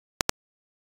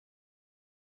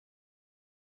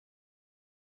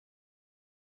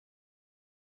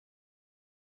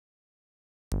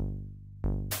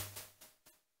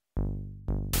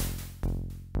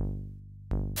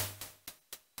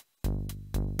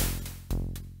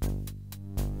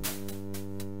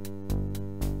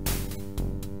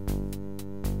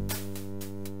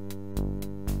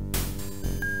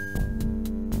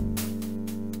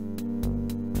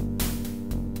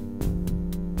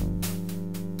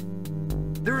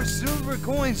There are silver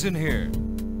coins in here.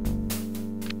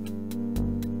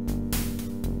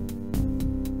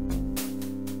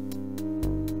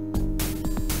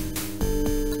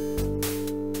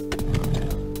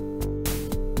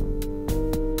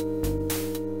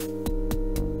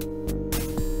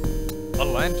 A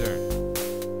lantern.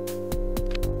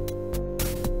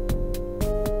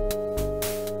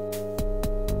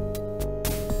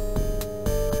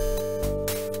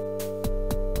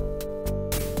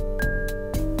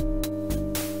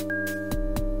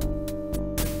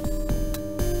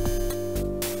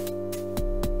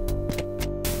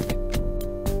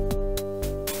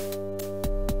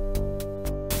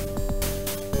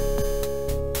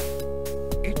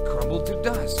 It crumbled to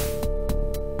dust.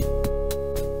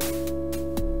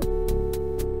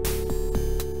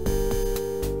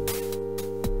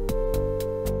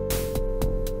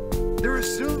 There are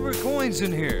silver coins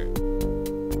in here.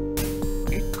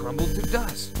 It crumbled to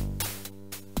dust.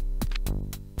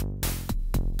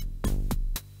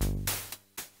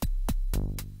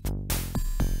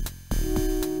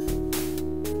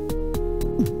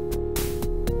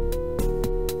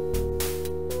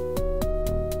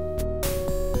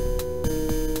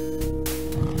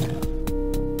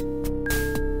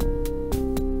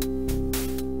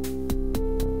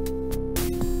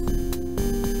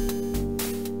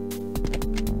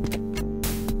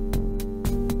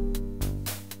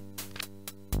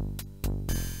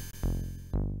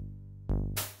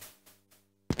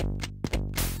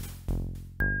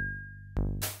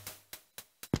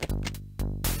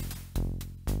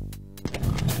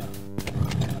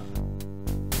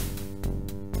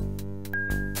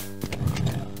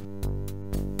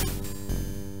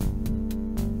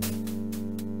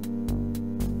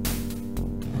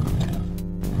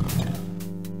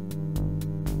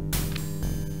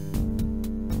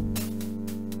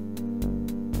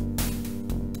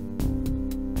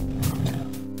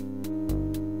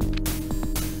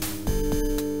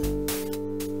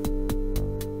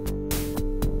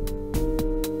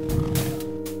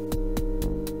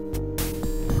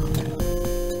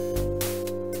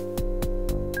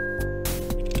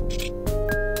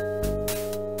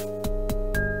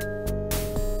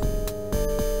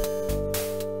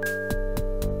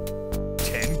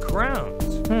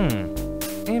 Crowns.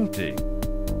 Empty.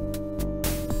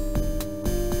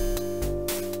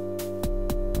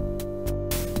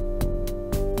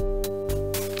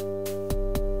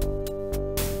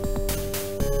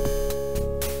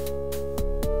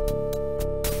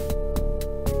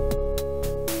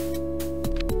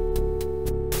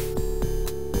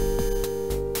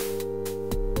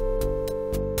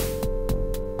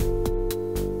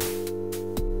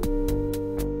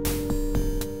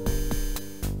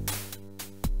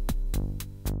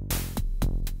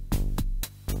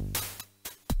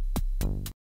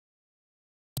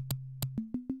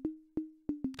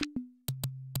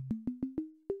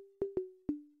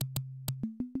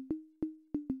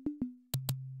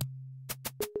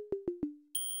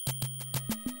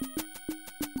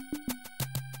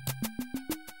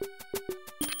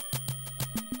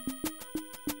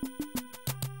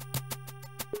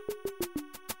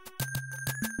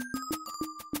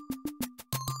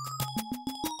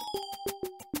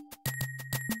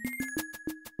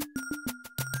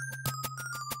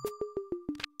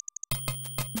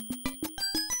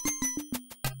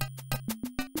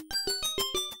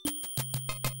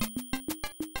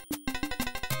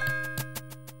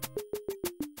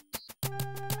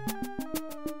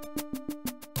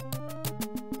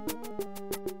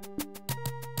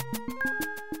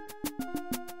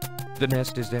 The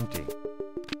nest is empty.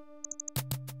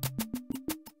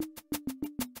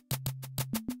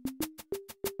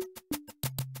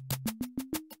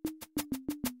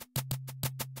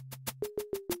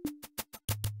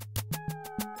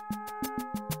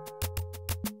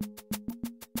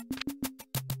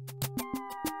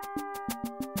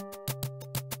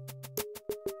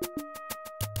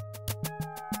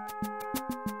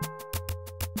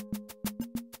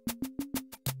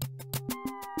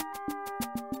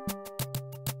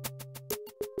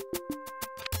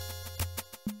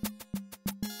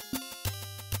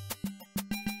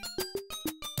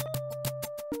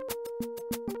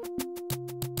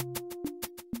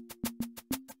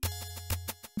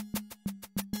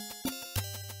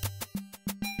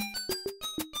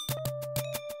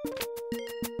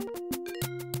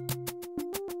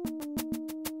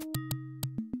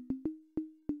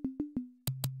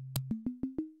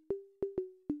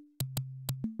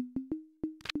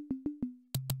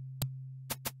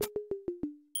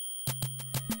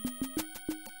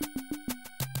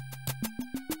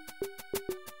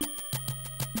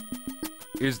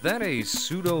 Is that a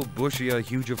pseudo-bushia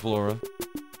hugiflora?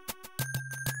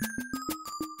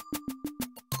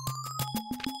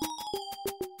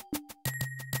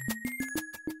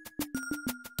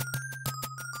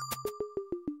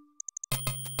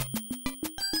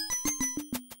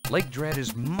 Lake Dread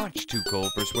is much too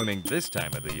cold for swimming this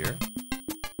time of the year.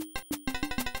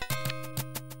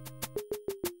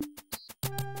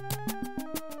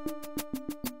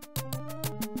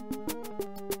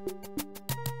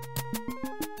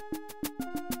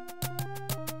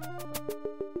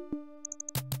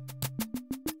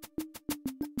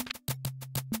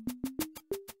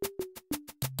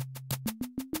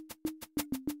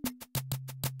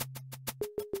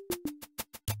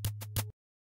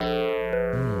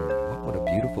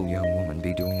 Beautiful young woman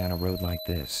be doing on a road like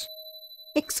this?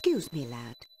 Excuse me,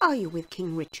 lad. Are you with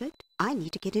King Richard? I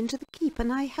need to get into the keep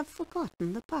and I have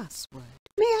forgotten the password.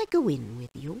 May I go in with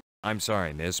you? I'm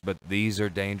sorry, miss, but these are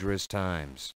dangerous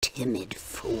times. Timid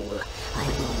fool. I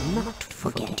will not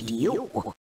forget you.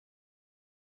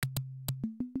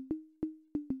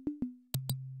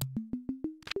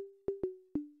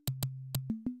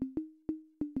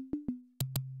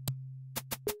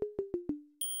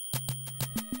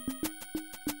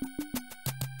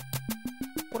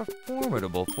 What a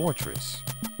formidable fortress.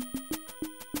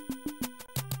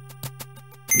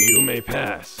 You may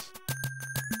pass.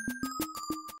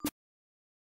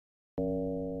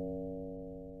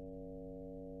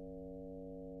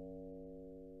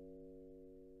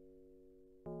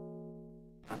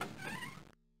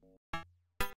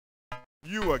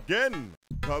 You again?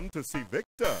 Come to see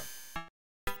Victor.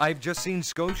 I've just seen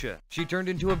Scotia. She turned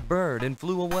into a bird and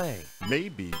flew away.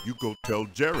 Maybe you go tell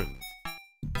Geron.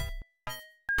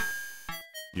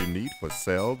 You need for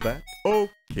sale that?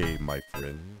 Okay, my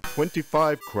friend.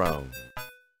 25 crowns.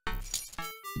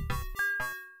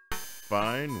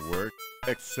 Fine work,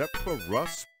 except for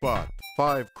rust spot.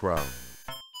 5 crowns.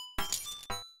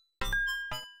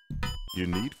 You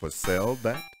need for sale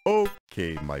that?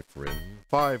 Okay, my friend.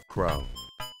 5 crowns.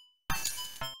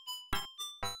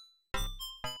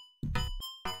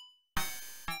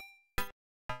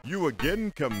 You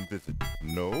again come visit?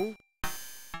 No?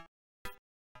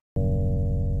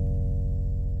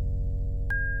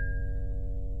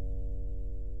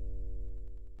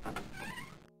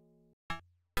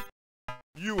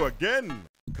 You again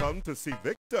come to see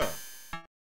Victor.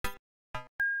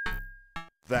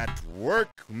 That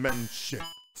workmanship.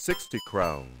 60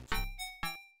 crowns.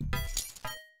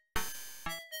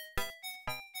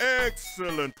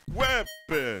 Excellent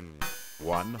weapon.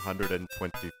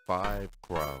 125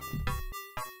 crowns.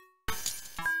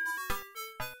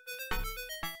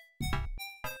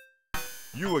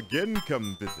 You again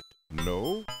come visit?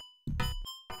 No?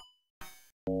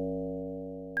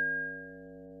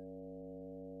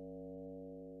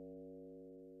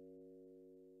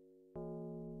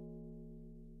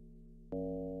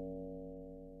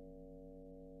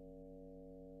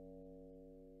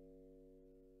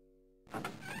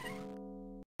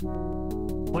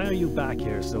 Why are you back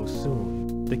here so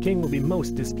soon? The king will be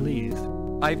most displeased.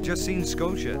 I've just seen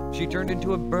Scotia. She turned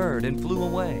into a bird and flew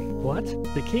away. What?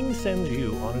 The king sends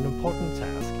you on an important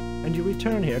task, and you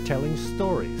return here telling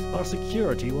stories. Our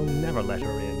security will never let her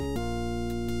in.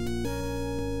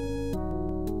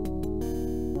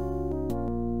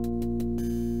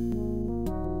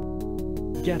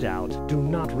 Get out. Do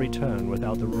not return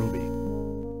without the ruby.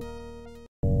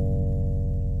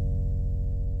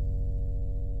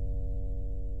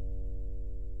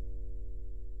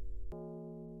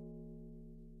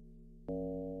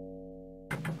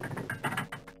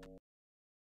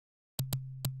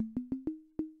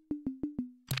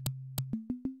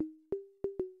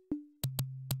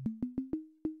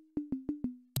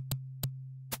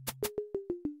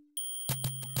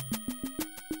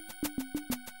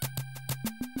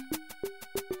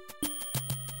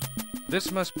 This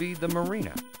must be the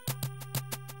marina.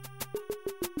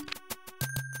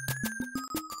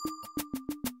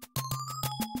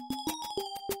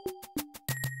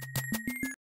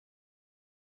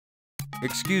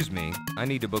 Excuse me, I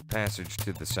need to book passage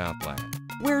to the Southland.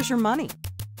 Where's your money?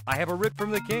 I have a writ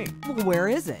from the king. Well, where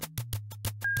is it?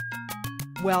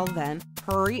 Well then,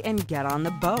 hurry and get on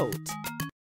the boat.